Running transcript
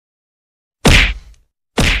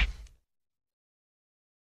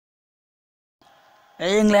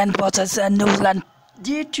England versus New Zealand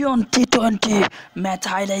T20 match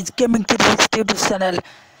highlights coming to this YouTube channel.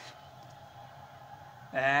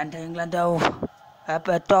 And England have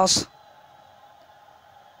a toss.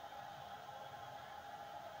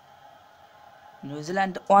 New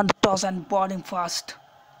Zealand won the toss and bowling fast.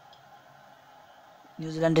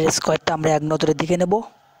 New Zealand স্কোয়াডটা আমরা এক নজরে দেখে নেব।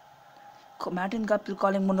 Martin Gapil,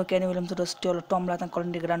 Colin Mundo, Kenny Williams, Rostio, Tom Latham,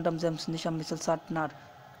 Colin de Grandam, James Nisham, Mitchell Sartner,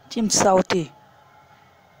 Tim Southey,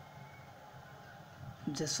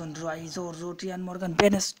 Jason Roy, Roti and Morgan,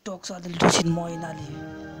 Ben Stokes, Adil Dushin, Moin Ali,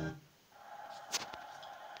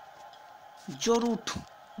 Joe Root,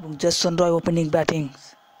 Jason Roy opening batting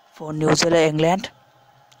for New Zealand, England.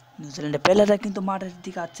 New Zealand পেলাররা কিন্তু মাঠের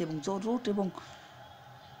দিকে আছে এবং Joe Root এবং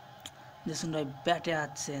Jason Roy ব্যাটে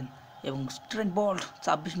আছেন এবং Trent Boult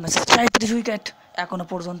 26 ম্যাচে 33 উইকেট এখনো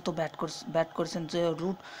পর্যন্ত ব্যাট করেছেন জো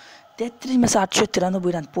রুট 33 ম্যাচে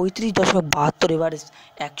 893 রান 35.72 এভারেজ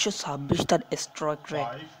 126 তার strike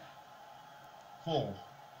rate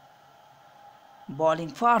bowling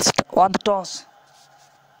first on the toss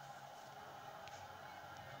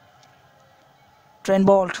Trent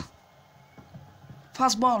Boult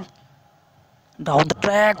fast ball down the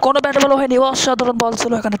track কোনো ব্যাট বল হয়নি অসাধারণ বল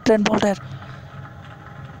ছিল এখানে ট্রেন্ট বোল্টের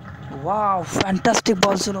ওয়াও ফ্যান্টাস্টিক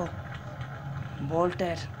বল ছিল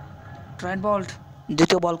বোল্টের ট্রেন্ট বোল্ট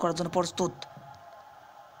দ্বিতীয় বল করার জন্য প্রস্তুত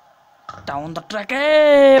ডাউন দ্য ট্র্যাকে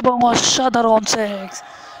এবং অসাধারণ সিক্স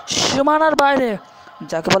সীমানার বাইরে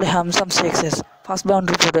যাকে বলে হ্যামসাম sixes first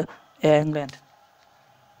boundary for England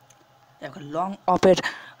এখন লং অফের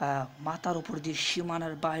মাথার উপর দিয়ে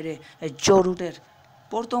সীমানার বাইরে জো রুটের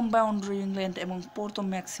প্রথম বাউন্ডারি ইংল্যান্ড এবং প্রথম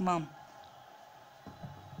maximum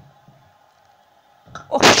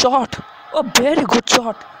shot very good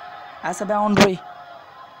shot as a boundary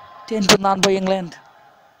 10 to none by England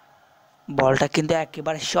বলটা কিন্তু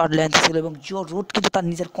একেবারে শর্ট লেন্থ ছিল এবং জো রুট কিন্তু তার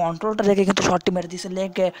নিজের কন্ট্রোলটা রেখে কিন্তু শটটি মেরে দিয়েছে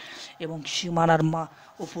লেগে এবং সীমানার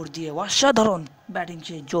উপর দিয়ে অসাধারণ ব্যাটিং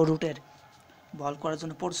সেই জো রুটের বল করার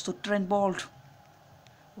জন্য প্রস্তুত ট্রেন্ট বোল্ট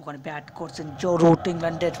ওখানে ব্যাট করছেন জো রুট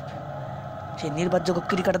ইংল্যান্ডের সেই নির্বাচক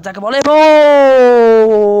ক্রিকেটার যাকে বলে এবং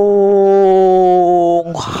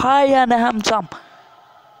হাই অ্যান্ড হ্যামসাম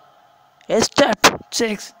স্টেপ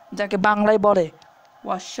সিক্স যাকে বাংলায় বলে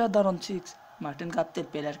অসাধারণ সিক্স মার্টিন কাপ্তের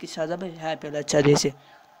প্লেয়ার কি সাজাবে হ্যাঁ প্লেয়ার সাজিয়েছে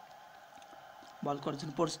বল করার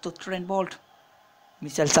জন্য প্রস্তুত ট্রেন্ট বোল্ট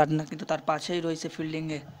মিচেল সার্টনার কিন্তু তার পাশেই রয়েছে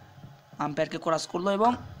ফিল্ডিংয়ে আম্পায়ারকে ক্রস করলো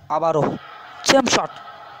এবং আবারও সেম শট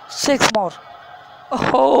সিক্স মোর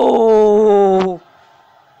ও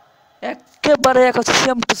একেবারে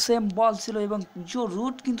সেম টু সেম বল ছিল এবং জো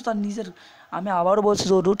রুট কিন্তু তার নিজের আমি আবারও বলছি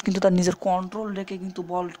জো রুট কিন্তু তার নিজের কন্ট্রোল রেখে কিন্তু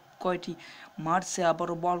বল কয়টি মারছে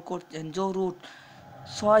আবারও বল করছেন জো রুট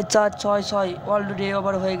 6-4 অলরেডি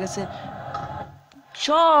ওভার হয়ে গেছে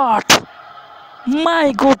shot my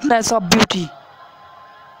goodness of beauty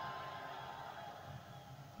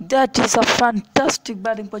that is a fantastic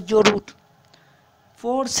batting for Joe Root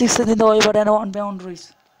 4 6 in the over and 1 boundaries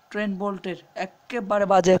Trent বোল্টের একেবারে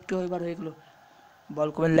বাজে একটি ওভার হয়ে গেল বল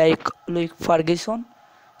করবেন লুইক ফার্গুসন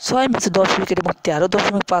 6 ম্যাচে 10 উইকেট এবং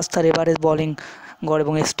 13.5 তার এভারেজ বোলিং গড়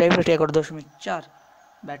এবং স্ট্রাইক রেট 11.4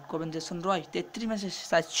 ব্যাট করবেন জেসন রয় 33 ম্যাচে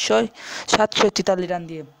 743 রান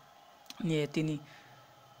নিয়ে তিনি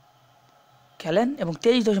খেলেন এবং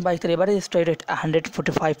 23.22 তার এভারেজ স্ট্রাইক রেট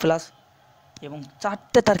 145 প্লাস এবং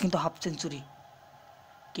 4টে তার কিন্তু হাফ সেঞ্চুরি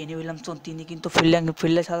কেনি উইলিয়ামসন তিনি কিন্তু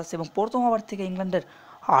ফিল্ডে সাজাচ্ছে এবং প্রথম ওভার থেকে ইংল্যান্ডের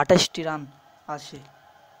 28টি রান আসে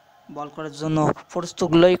বল করার জন্য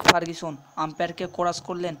প্রস্তুত লুইক ফার্গুসন আম্পায়ারকে ক্রস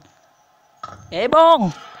করলেন এবং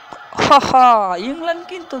ইংল্যান্ড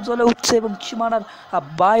কিন্তু জ্বলে উঠছে এবং সীমানার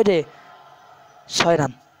বাইরে 6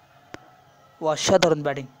 রান অসাধারণ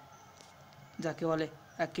ব্যাটিং যাকে বলে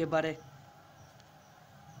একেবারে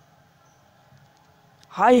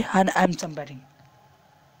high and handsome batting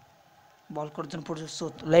ball করার জন্য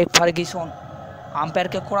প্রস্তুত লুইক ফার্গুসন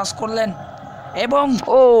আম্পায়ারকে ক্রস করলেন এবং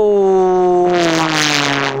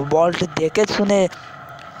বলটি দেখে শুনে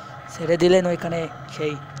ছেড়ে দিলেন ওইখানে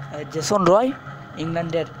সেই জেসন রয়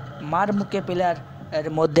ইংল্যান্ডের মারমুখে প্লেয়ার এর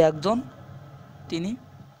মধ্যে একজন তিনি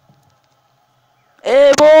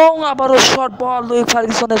এবং আবারও শর্ট বল লুইক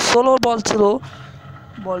ফার্গুসনের 16 বল ছিল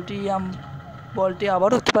বলটি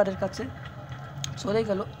আবারও কিপারের কাছে চলে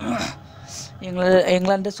গেল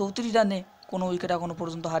ইংল্যান্ডের 34 রানে কোনো উইকেট এখনো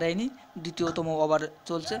পর্যন্ত হারায়নি দ্বিতীয়তম ওভার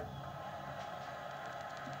চলছে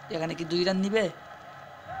এখানে কি 2 রান নিবে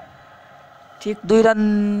ঠিক 2 রান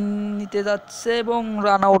নিতে যাচ্ছে এবং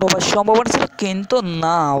রান আউট হওয়ার সম্ভাবনা ছিল কিন্তু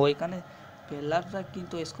না ওইখানে প্লেয়াররা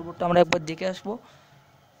কিন্তু স্কোরবোর্ডটা আমরা একবার দেখে আসবো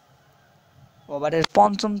ওভারের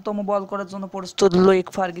 5ম বল করার জন্য প্রস্তুত লুইক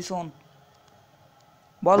ফার্গুসন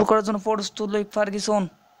বল করার জন্য প্রস্তুত লুইক ফার্গুসন,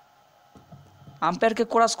 আম্পায়ারকে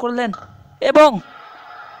ক্রস করলেন এবং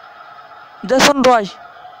Jason Roy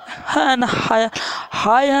and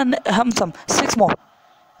high and handsome 6 more.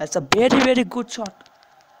 That's a very good shot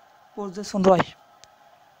for Jason Roy.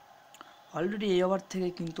 Already এই ওভার থেকে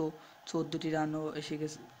কিন্তু 14টি রানও এসে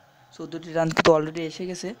গেছে, 14টি রান কিন্তু অলরেডি এসে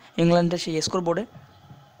গেছে ইংল্যান্ডের সেই স্কোর বোর্ডে।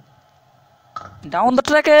 ডাউন দ্য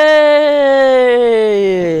ট্র্যাকে,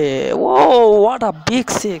 ও হোয়াট আ বিগ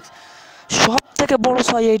সিক্স, সব থেকে বড়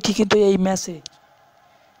ছয় এইটি কিন্তু এই ম্যাচে।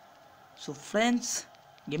 সো ফ্রেন্ডস,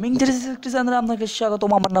 গেমিং 360 চ্যানেলে আপনাকে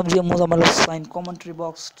স্বাগতম। আমার নাম GM Mozammel Hossain. Commentary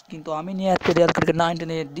box কিন্তু আমি নিয়ে আজকে রিয়াল ক্রিকেট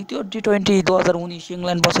 19 দ্বিতীয় T20 2019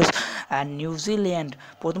 ইংল্যান্ড ভার্সেস নিউজিল্যান্ড।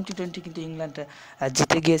 প্রথম T20 কিন্তু ইংল্যান্ড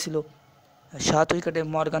জিতে গিয়েছিল 7 উইকেটে।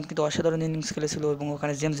 মর্গান কিন্তু অসাধারণ ইনিংস খেলেছিল এবং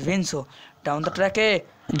ওখানে জেমস ভিন্সও। ডাউন দ্য ট্র্যাকে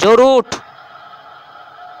জো রুট,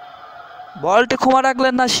 বলটি ক্ষমা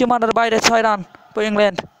রাখলেন না, সীমানার বাইরে 6 রান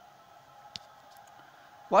ইংল্যান্ড।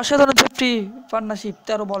 অসাধারণ 50 পার্টনারশিপ,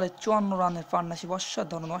 13 বলে 54 রানের পার্টনারশিপ,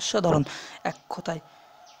 অসাধারণ এক কথায়।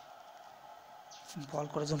 বল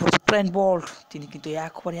করার জন্য ট্রেন্ট বোল্ট, তিনি কিন্তু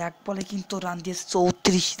এক বলে কিন্তু রান দিয়েছে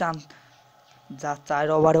 34 রান, যা 4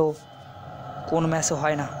 ওভারেও কোন ম্যাচে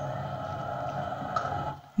হয় না।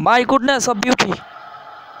 My goodness of beauty,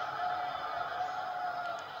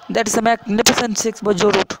 that is a magnificent 6 by Joe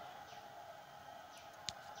Root.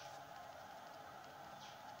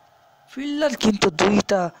 Fielder কিন্তু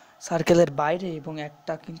দুইটা সার্কেলের বাইরে এবং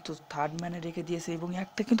একটা কিন্তু থার্ড ম্যানে রেখে দিয়েছে এবং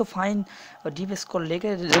একটা কিন্তু ফাইন ডিপ স্কোর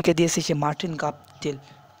রেখে দিয়েছে সে Martin Guptill,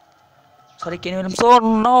 sorry Kane Williamson.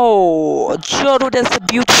 No, Joe Root is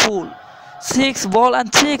beautiful 6 ball and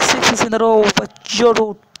 6 sixes in a row for Joe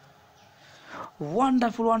Root.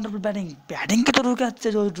 Wonderful batting কিন্তু ঢুকে যাচ্ছে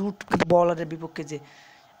রুট কিন্তু বলারের বিপক্ষে, যে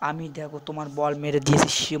আমি দেখো তোমার বল মেরে দিয়েছি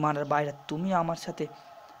সীমানার বাইরে, তুমি আমার সাথে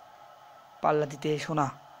পাল্লা দিতে এসো না।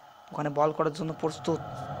 ওখানে বল করার জন্য প্রস্তুত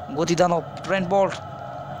গতিদানব ট্রেন্ট বোল্ট,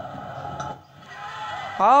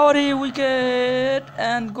 আওয়ারি উইকেট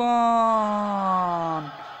অ্যান্ড গন।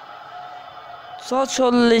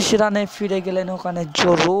 46 রানে ফিরে গেলেন ওখানে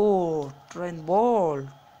Joe Root. Trent Boult,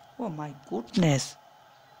 O my goodness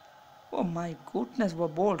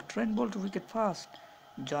bolt, Trent Boult wicket first.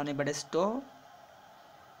 Johnny ব্যাডস্টো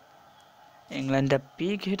ইংল্যান্ডের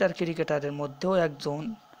বিগ হিটার ক্রিকেটারের মধ্যেও একজন,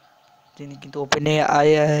 তিনি কিন্তু ওপেনে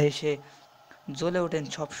এসে জ্বলে ওঠেন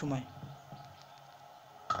সব সময়।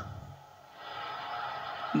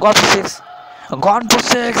 gone for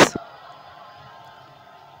 6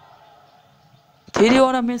 3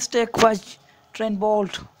 on a mistake by Trent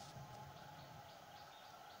Bolt।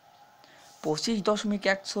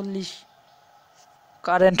 25.41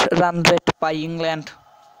 current run rate by England.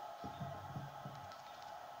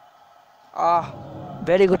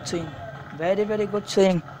 Very good swing, very good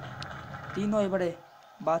swing. 3 ওভারে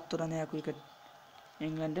 72 রানে 1 উইকেট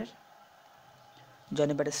ইংল্যান্ডের।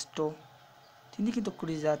 জনি ব্যাডস্টো তিনি কিন্তু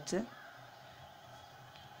ক্রিজে যাচ্ছে।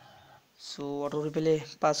 সো অটো রিপেলে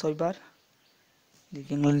 5 ওভার,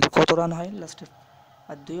 দেখি ইংল্যান্ডের কত রান হয় লাস্টে।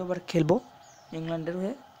 আর 2 ওভার খেলবো ইংল্যান্ডের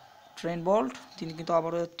হয়ে। ট্রেন্ট বোল্ট তিনি কিন্তু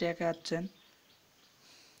আবারও ট্র্যাকে যাচ্ছেন।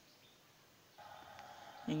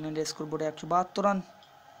 ইংল্যান্ডের স্কোর বোর্ডে 172 রান।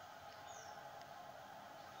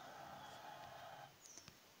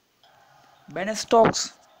 বেন স্টোকস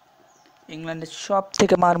ইংল্যান্ডের সব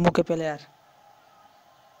থেকে মারমুখী প্লেয়ার,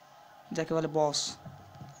 যাকে বলে বস।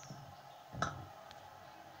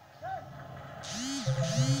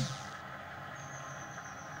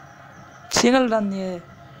 সিঙ্গেল রান নিয়ে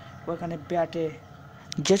ওখানে ব্যাটে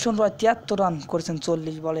জেসন রয় 73 রান করেছেন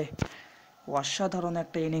 40 বলে। অসাধারণ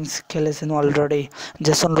একটা ইনিংস খেলেছেন অলরেডি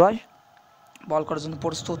জেসন রয়। বল করার জন্য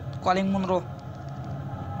প্রস্তুত calling Munro.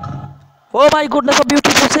 Oh my goodness, a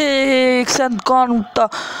beautiful six and gone the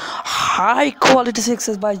high quality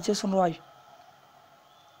sixes by Jason Roy.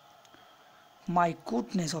 My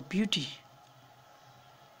goodness of beauty.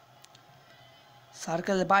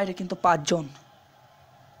 সার্কেলের বাইরে কিন্তু 5 জন।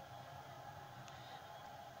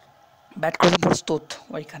 ব্যাট করতে প্রস্তুত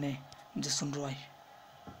ওইখানে Jason Roy.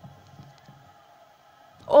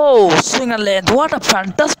 Oh, swing and length. What a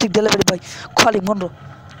fantastic delivery by Colin Munro.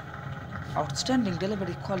 Outstanding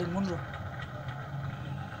delivery, Colin Munro.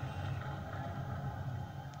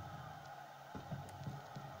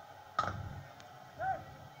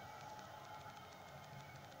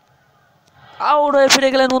 Out হয়ে ফিরে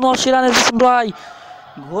গেলেন 79 রানে জেসন রয়।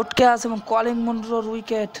 ঘটকে আছে এবং calling মুনরোর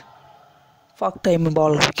wicket, first time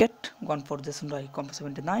ball wicket gone for Jason Roy. Com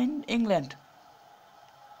 79 England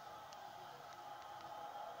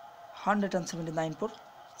 179 for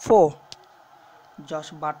 4। Josh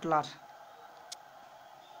Butler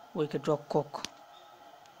wicket রক্ষক।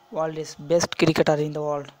 World is best cricketer in the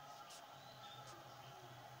world.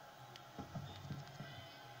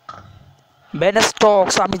 Ben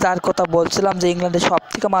Stokes, আমি যার কথা বলছিলাম যে ইংল্যান্ডের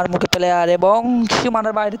সবথেকে মারমুখী প্লেয়ার এবং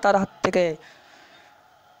সীমানার বাইরে তার হাত থেকে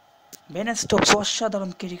বেন স্টোকস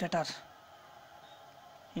অসাধারণ ক্রিকেটার।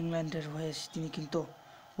 ইংল্যান্ডের হয়ে তিনি কিন্তু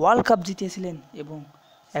ওয়ার্ল্ড কাপ জিতিয়েছিলেন এবং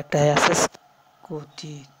একটা অ্যাসেস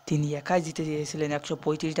তিনি একাই জিতে দিয়েছিলেন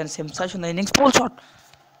 135 রান সেন্সেশনাল ইনিংস ফুল শট।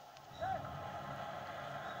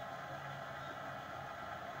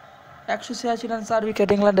 186 রান 4 উইকেট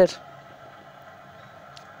ইংল্যান্ডের।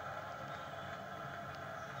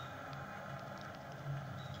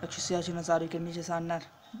 উইকেট নিচে সান্নার,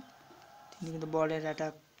 তিনি কিন্তু বলের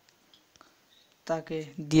অ্যাটাক তাকে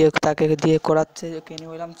দিয়ে করাচ্ছে কেনি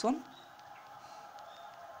উইলিয়ামসন।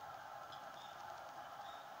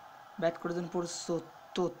 ব্যাট করেছেন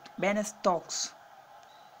প্রস্তুত Ben Stokes.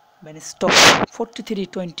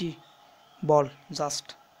 43-20 ball just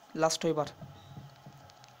last over.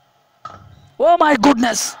 Oh my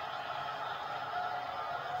goodness!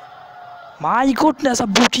 A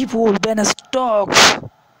beautiful Ben Stokes.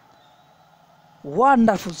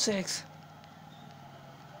 Wonderful six.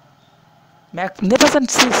 Magnificent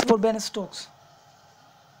six for Ben Stokes.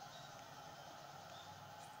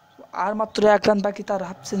 আর মাত্র 1 রান বাকি তার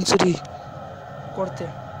হাফ সেঞ্চুরি করতে।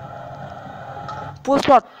 Full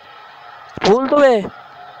shot. Pull the way.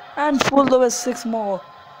 And pull the way 6 more.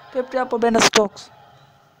 50 up for Ben Stokes.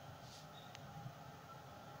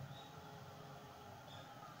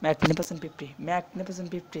 Magnificent 50,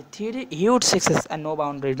 3 huge sixes and no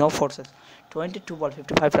boundaries, no forces. 22 ball,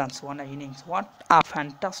 55 runs, 1 innings. What a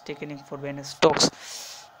fantastic inning for Ben Stokes.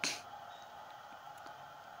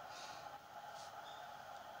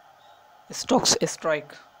 Stokes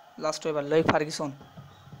strike. Last over, Loic Ferguson.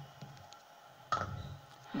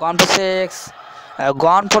 Gone for 6.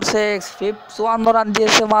 Gone for 6. Fifth one run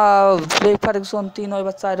দিয়েছে Loic Ferguson 3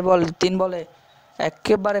 over 4 বল 3 বলে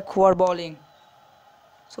একেবারে খোয়ার bowling.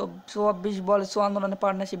 24 বলে 54 রানে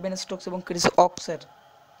partnership Ben Stokes এবং Chris অক্সের।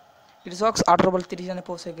 Chris ox 18 বল 30 রানে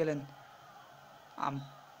পৌঁছে গেলেন।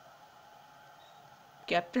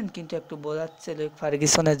 Captain কিন্তু একটু বোঝাচ্ছে লুইক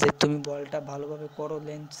ফার্গুসনের যে তুমি বলটা ভালোভাবে করো,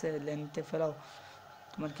 লেন্থে ফেলাও,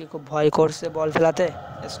 তোমার কি খুব ভয় করছে বল ফেলাতে।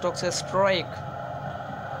 Stokes strike.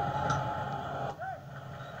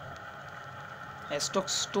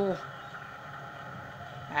 Stokes 2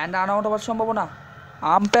 and run out হওয়ার সম্ভাবনা।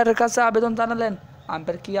 আম্পায়ারের কাছে আবেদন জানালেন,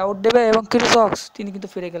 আম্পায়ার কি আউট দেবে এবং ক্রিস অক্স তিনি কিন্তু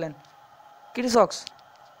ফিরে গেলেন। ক্রিস অক্স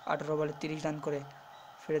 18 বলে 30 রান করে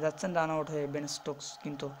ফিরে যাচ্ছেন রান আউট হয়ে। বেন স্টোকস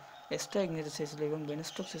কিন্তু স্ট্রাইক নিতে চেয়েছিল এবং বেন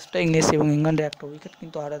স্টোকস স্ট্রাইক নিয়েছে এবং ইংল্যান্ডের একটা উইকেট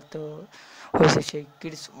কিন্তু হারাতে হয়েছে সেই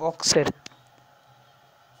ক্রিস অক্সের।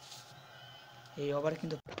 এই ওভারে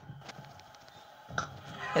কিন্তু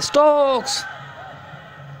Stokes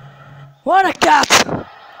what a catch,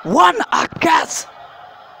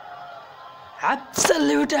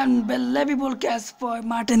 absolute unbelievable catch for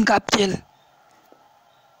Martin Gaptill.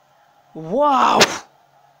 Wow,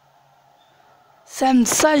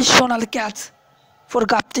 sensational catch for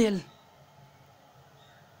Gaptill.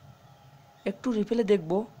 একটু রিপ্লে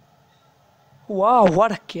দেখবো। Wow,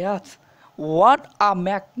 what a catch, what a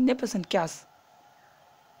magnificent catch.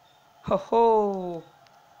 ho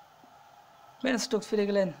Ben Stokes ফিরে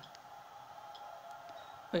গেলেন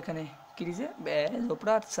ওইখানে ক্রিজে।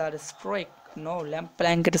 জোপড়ার sir strike, no lamp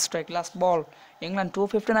প্ল্যাঙ্কেট strike. Last ball England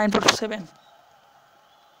 259 for 7।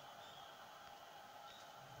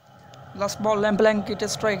 Last ball lamp প্ল্যাঙ্কেট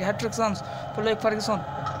strike. Hat trick chance for Luke Ferguson.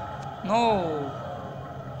 No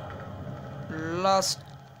last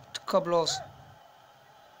couple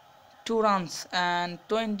 2 runs and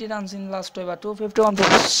 20 runs in last over. 251 for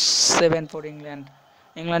 7 for England.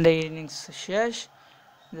 ইংল্যান্ডের innings শেষ।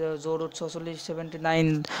 জরুর 46-79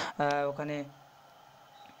 ওখানে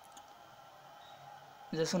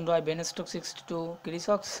Jason Roy, Ben Stokes 62, Chris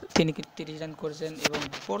ox তিনি 30 run করেছেন এবং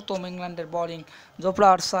প্রথম ইংল্যান্ডের bowling জোফরা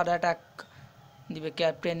আর্চার attack দিবে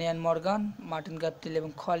captain ইয়ান Morgan, Martin Guptill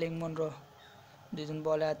এবং কলিন মনরো দুজন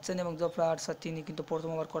বলে আছেন এবং জোফরা আর্চার তিনি কিন্তু প্রথম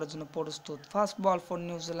ওভার করার জন্য প্রস্তুত। First ball for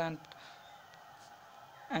New Zealand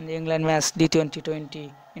and England match T20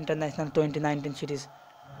 International 2019 series.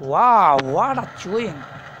 Wow, what a swing,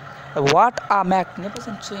 what a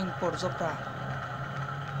magnificent swing for Zopra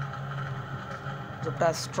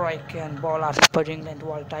strike and ball are for England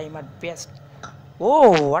all time at best.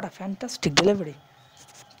 Oh, what a fantastic delivery.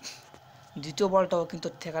 দ্বিতীয় বলটাও কিন্তু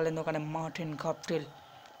ঠেকালেন ওখানে Martin Guptill,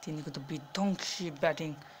 তিনি কিন্তু বিধ্বংসী batting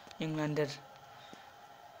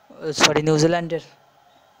নিউজিল্যান্ডের।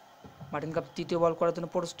 Martin cup তৃতীয় বল করার জন্য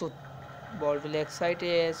প্রস্তুত। বলটি লেগ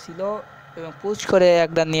সাইডে ছিল এবং পুশ করে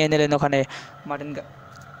এক রান নিয়ে নিলেন ওখানে মার্টিন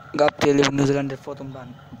গাপটিল এবং নিউজিল্যান্ডের প্রথম রান।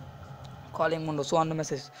 কলিং মুন্ডো 54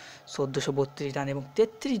 ম্যাচে 1432 রান এবং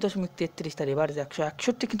 33.33 তার এভারেজ,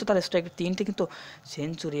 161 কিন্তু তার স্ট্রাইকের, 3টে কিন্তু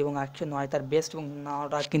সেঞ্চুরি এবং 109 তার বেস্ট এবং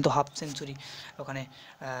 9টা কিন্তু হাফ সেঞ্চুরি ওখানে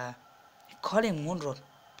কলিং মুন্ডোর।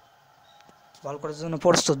 বল করার জন্য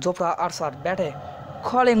প্রস্তুত জোফরা আর্চার ব্যাটে,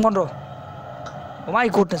 calling Mundo, O my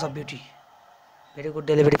goodness of beauty, very good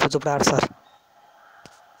delivery for জোফরা আর্চার।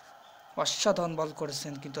 অসাধারণ বল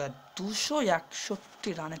করেছেন কিন্তু 261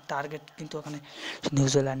 রানের টার্গেট কিন্তু ওখানে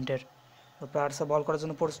নিউজিল্যান্ডের। আর্চার বল করার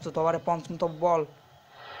জন্য প্রস্তুত, ওভারে 5ম বল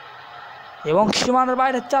এবং সীমানার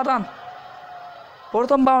বাইরে 4 রান,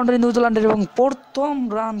 প্রথম বাউন্ডারি নিউজিল্যান্ডের এবং প্রথম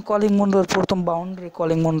রান কলিং মুন্ডোর, প্রথম boundary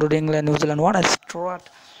calling মুন্ডোর, England New Zealand one Strat.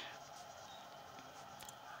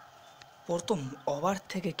 প্রথম ওভার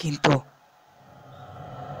থেকে কিন্তু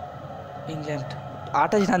ইংল্যান্ড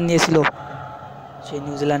 28 রান নিয়েছিল সেই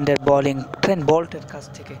নিউজিল্যান্ডের বোলিং ট্রেন্ট বোল্টের কাছ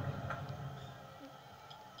থেকে।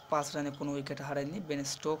 5 রানে কোনো উইকেট হারায়নি বেন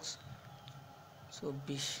স্টোকস।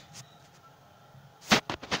 24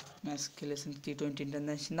 ম্যাচ খেলেছেন T20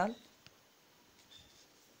 ইন্টারন্যাশনাল।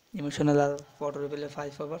 ইমোশনাল ওয়াটার লেভেলে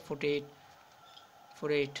 5 ওভার 48 for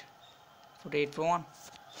 1। 54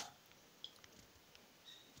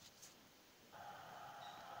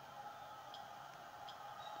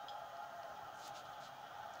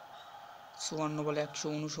 বলে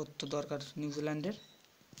 169 দরকার নিউজিল্যান্ডের।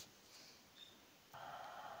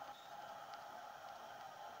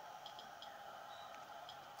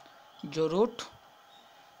 জো রুট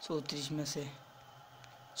 34 ম্যাচে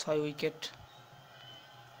 6 উইকেট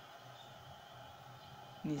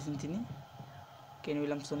নিয়েছেন তিনি। Kane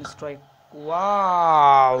Williamson strike,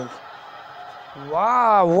 wow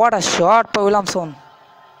wow what a shot by Williamson,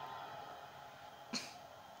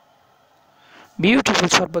 beautiful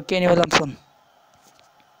shot by Kane Williamson.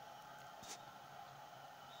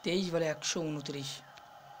 23 বলে 129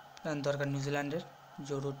 রান দরকার নিউজিল্যান্ডের।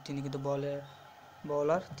 জো রুট তিনি কিন্তু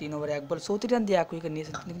বলার 3 ওভারে 1 বল 34 রান দিয়ে 1 উইকেট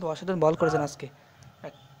নিয়েছেন। তিনি কিন্তু অসাধারণ বল করেছেন আজকে,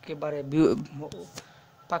 একেবারে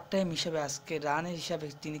পাক টাইম হিসাবে, আজকে রানের হিসাবে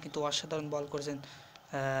তিনি কিন্তু অসাধারণ বল করেছেন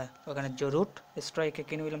ওখানে জো রুট। স্ট্রাইকে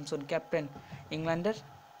কেন উইলিয়ামসন ক্যাপ্টেন ইংল্যান্ডের,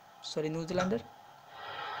 নিউজিল্যান্ডের।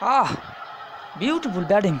 Beautiful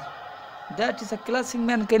batting, that is a classic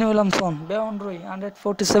man Kane Williamson. Boundary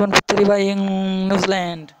 147 for 3 by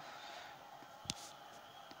New Zealand.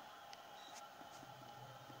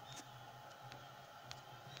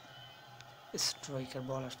 Striker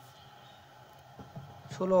বলার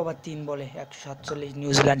 16 ওভার 3 বলে 147,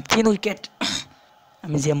 নিউজিল্যান্ড 3 উইকেট।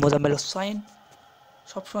 আমি জিএম মোজাম্মেল হোসাইন,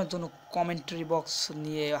 সবসময়ের জন্য কমেন্ট্রি বক্স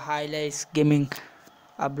নিয়ে হাইলাইটস গেমিং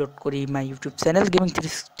আপলোড করি মাই ইউটিউব চ্যানেল গেমিং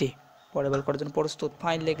 360। পরে বল করার জন্য প্রস্তুত,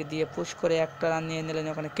 ফাইন লেগে দিয়ে পুশ করে 1টা রান নিয়ে নিলেন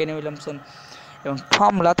ওখানে কেন উইলিয়ামসন এবং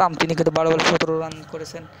টম লাতাম, তিনি কিন্তু 12 বলে 17 রান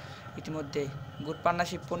করেছেন ইতিমধ্যে। Good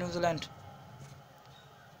partnership for New Zealand.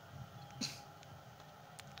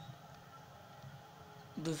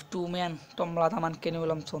 To man Tom লাতাম R Kane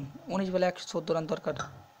Williamson. 19 বলে 114 রান দরকার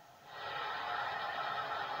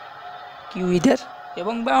কিউইদের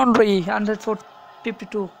এবং boundary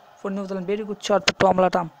 152 for New Zealand. Very good shot for Tom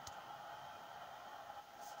লাতাম।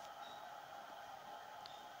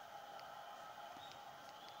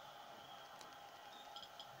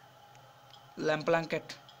 ল্যাম্পলাঙ্কেট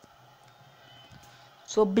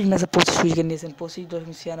 24 ম্যাচে 25 উইকেট নিয়েছেন,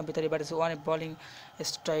 25.96 তার এবারে ওয়ান বোলিং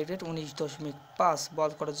স্ট্রাইক রেট 19.5।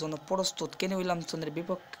 বল করার জন্য প্রস্তুত কেন উইলিয়ামসনের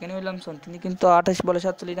বিপক্ষে। কেন উইলিয়ামসন তিনি কিন্তু 28 বলে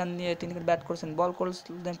 47 রান নিয়ে তিনি কিন্তু ব্যাট করেছেন। বল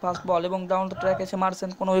করেছিলেন ফার্স্ট বল এবং ডাউন দ্য ট্র্যাক এসে মারছেন,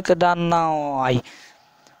 কোনো উইকেট রান নয়।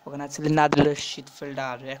 ওখানে ছিলেন নাদিল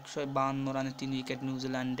শিটফিল্ডার। 152 রানে 3 উইকেট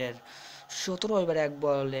নিউজিল্যান্ডের। 17 ওভারে 1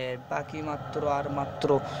 বলের বাকি মাত্র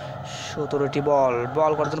 17টি বল।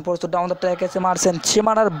 বল করার জন্য প্রস্তুত, ডাউন দ্য ট্র্যাক এসে মারছেন,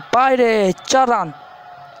 সীমানার বাইরে 4 run.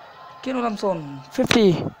 Kane Williamson 50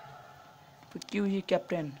 kiwi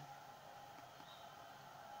captain,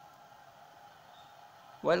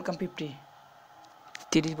 welcome 50।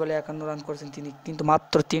 30 বলে 51 রান করেছেন তিনি, কিন্তু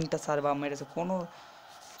মাত্র 3টা সার্ভ মেরেছে, কোনো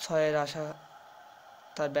 6-এর আশা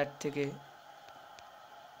তার ব্যাট থেকে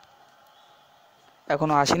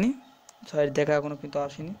এখনো আসেনি, 6-এর দেখা এখনো কিন্তু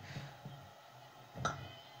আসেনি।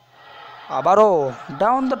 আবারও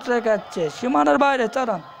ডাউন দ্য ট্র্যাক আসছে, সীমানার বাইরে 4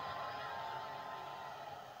 রান।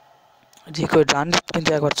 রেকর্ড রান কিন্তু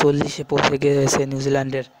একবার 40-এ পৌঁছে গেছে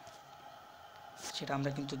নিউজিল্যান্ডের, সেটা আমরা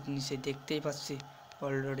কিন্তু নিচে দেখতেই পাচ্ছি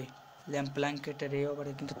অলরেডি। ল্যাম্পলাঙ্কেটের এই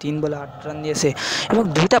ওভারে কিন্তু 3 বলে 8 রান দিয়েছে এবং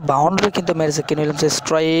 2টা বাউন্ডারি কিন্তু মেরেছে Kane Williamson.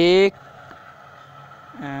 Strike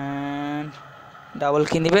and double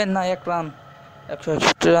কি নেবেন না 1 রান।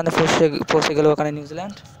 161 রানে পৌঁছে গেল ওখানে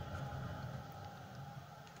নিউজিল্যান্ড।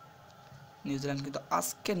 নিউজিল্যান্ড কিন্তু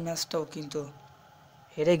আজকের ম্যাচটাও কিন্তু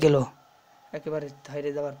হেরে গেল, একেবারে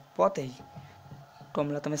হেরে যাওয়ার পথেই।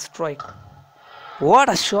 Tomlatham strike. What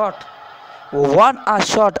a shot! What a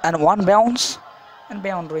shot and one bounce and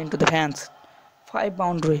boundary into the fence. 5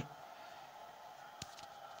 boundary.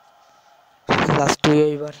 Last 2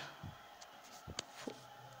 over.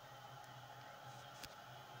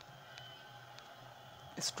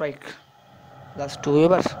 Strike. Last 2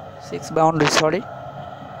 over. 6 boundary. Sorry.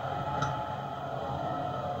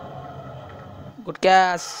 Good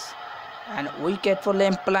catch and wicket for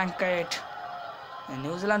Liam Plunkett. And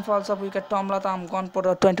New Zealand falls off wicket. Tomlatham gone for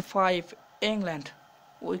the 25. England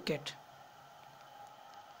wicket.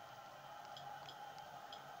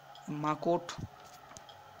 Makot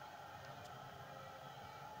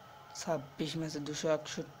 26 में से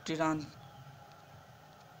 261 run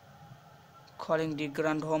calling D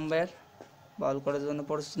grand home বের বল করার জন্য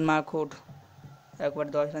প্রস্তুত মাকুট একবার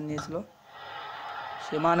 10 run নিয়েছিল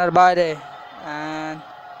সীমানার বাইরে and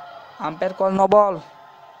umpire call no ball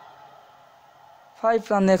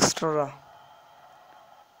 5 run extra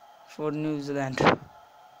for New Zealand.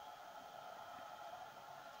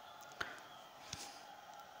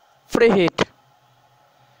 Free hit.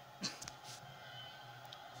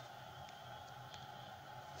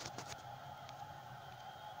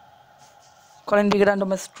 Calling big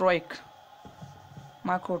random strike.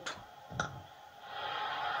 Markut.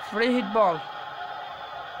 Free hit ball.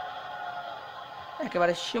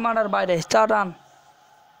 একেবারে সীমানার বাইরে 4 রান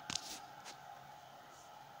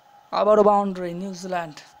আবারও বাউন্ডারি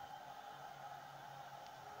নিউজিল্যান্ড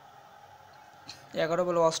 11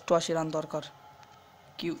 বলে 88 রান দরকার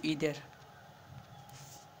কিউইদের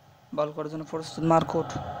বল করার জন্য প্রস্তুত মার্কুট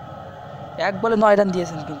এক বলে 9 রান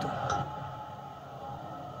দিয়েছেন কিন্তু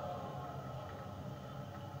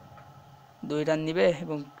 2 রান নিবে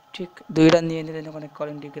এবং ঠিক 2 রান নিয়ে নিলেন ওখানে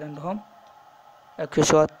কলিং ডি গ্র্যান্ড হোম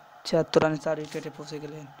 176 রানে 4 উইকেটে পৌঁছে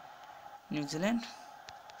গেলেন নিউজিল্যান্ড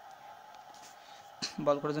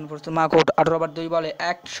বল করার জন্য প্রস্তুত মার্কুট 18 ওভার 2 বলে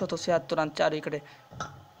 176 রান 4 উইকেটে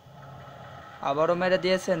আবারও মেরে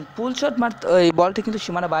দিয়েছেন পুল শট মারতে ওই বলটি কিন্তু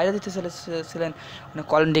সীমানা বাইরে দিতে চলেছিলেন মানে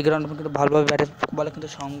কলিং ডি গ্র্যান্ড হোম কিন্তু ভালোভাবে ব্যাটে বলে কিন্তু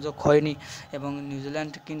সংযোগ হয়নি এবং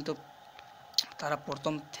নিউজিল্যান্ড কিন্তু তারা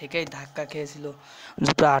প্রথম থেকেই ধাক্কা খেয়েছিল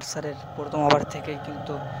জুটো আর্চারের প্রথম ওভার থেকেই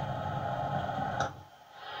কিন্তু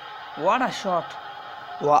what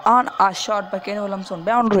a shot by Kenny Williamson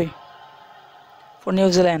boundary for New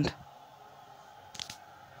Zealand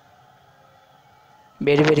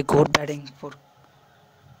very good batting for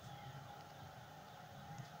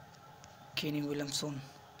Kenny Williamson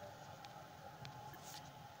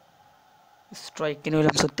strike Kenny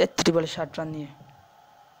Williamson 33 বলে 60 রান নিয়ে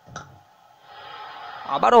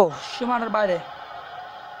আবারও সীমানার বাইরে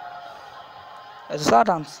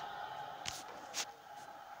 7 রান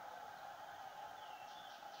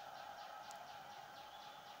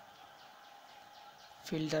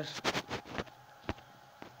ফিল্ডার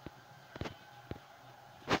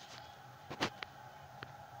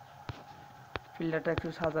ফিল্ডারটা একটু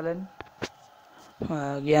সাজালেন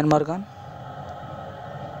গিয়ান মর্গান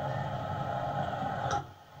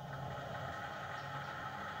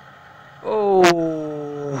ও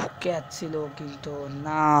ক্যাচ ছিল কিন্তু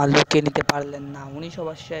না লুকিয়ে নিতে পারলেন না 19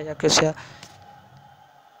 ওভার শেষ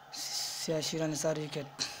 86 রানে 4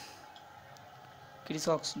 উইকেট ক্রিস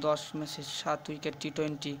অক্স 10 ম্যাচে 7 উইকেট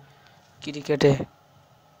টি20 ক্রিকেটে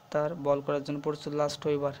তার বল করার জন্য প্রস্তুত লাস্ট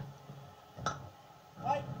ওভার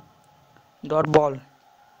ডট বল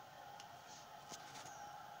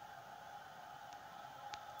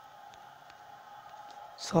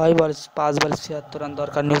ছয় বল 5 বলে 76 রান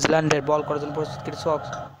দরকার নিউজিল্যান্ডের বল করার জন্য প্রস্তুত ক্রিস অক্স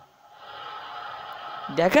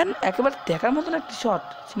দেখেন একেবারে দেখার মতন একটি শট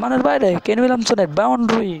সীমানার বাইরে কেনি উইলিয়ামসনের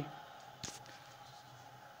boundary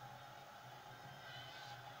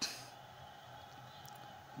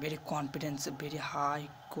very confident very high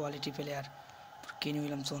quality player Kenny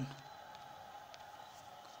Williamson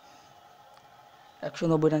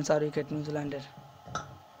 190 run 4 wicket নিউজিল্যান্ডের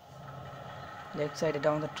লেগ সাইডে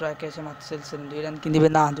ডাউন দ্য ট্র্যাক এসে মাত্র চলছেন 2 রান কি দিবে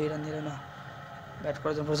না 2 রান দিলে না ব্যাট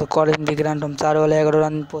করার জন্য প্রচুর কলিং ডি গ্র্যান্ড হোম 4 বলে 11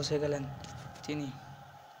 রান পৌঁছে গেলেন তিনি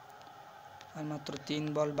আর মাত্র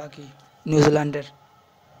 3 বল বাকি নিউজিল্যান্ডের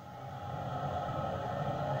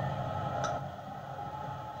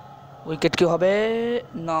উইকেট কি হবে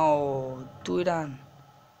নাও 2 রান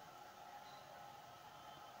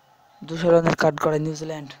 200 রানের কাট করে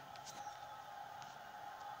New Zealand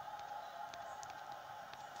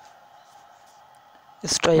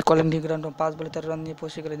strike calling D grand home 5 বলে 13 রান নিয়ে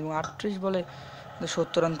পৌঁছে গেলেন এবং 38 বলে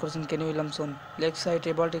 70 রান করেছেন কেনি উইলিয়ামসন লেগ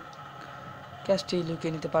সাইডে বলটি ক্যাচটি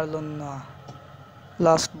লুকিয়ে নিতে পারলেন না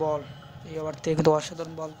লাস্ট বল এই ওভার থেকে কিন্তু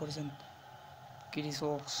অসাধারণ বল করেছেন ক্রিস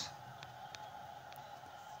ওক্স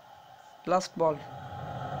লাস্ট বল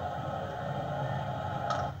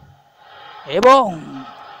এবং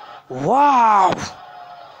wow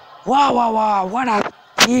wow wow wow what a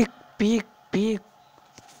big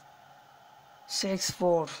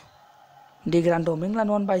 6-4 De Grandome. England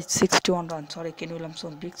won by 61 runs. Sorry, Kenny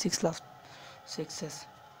Williamson big six last sixes.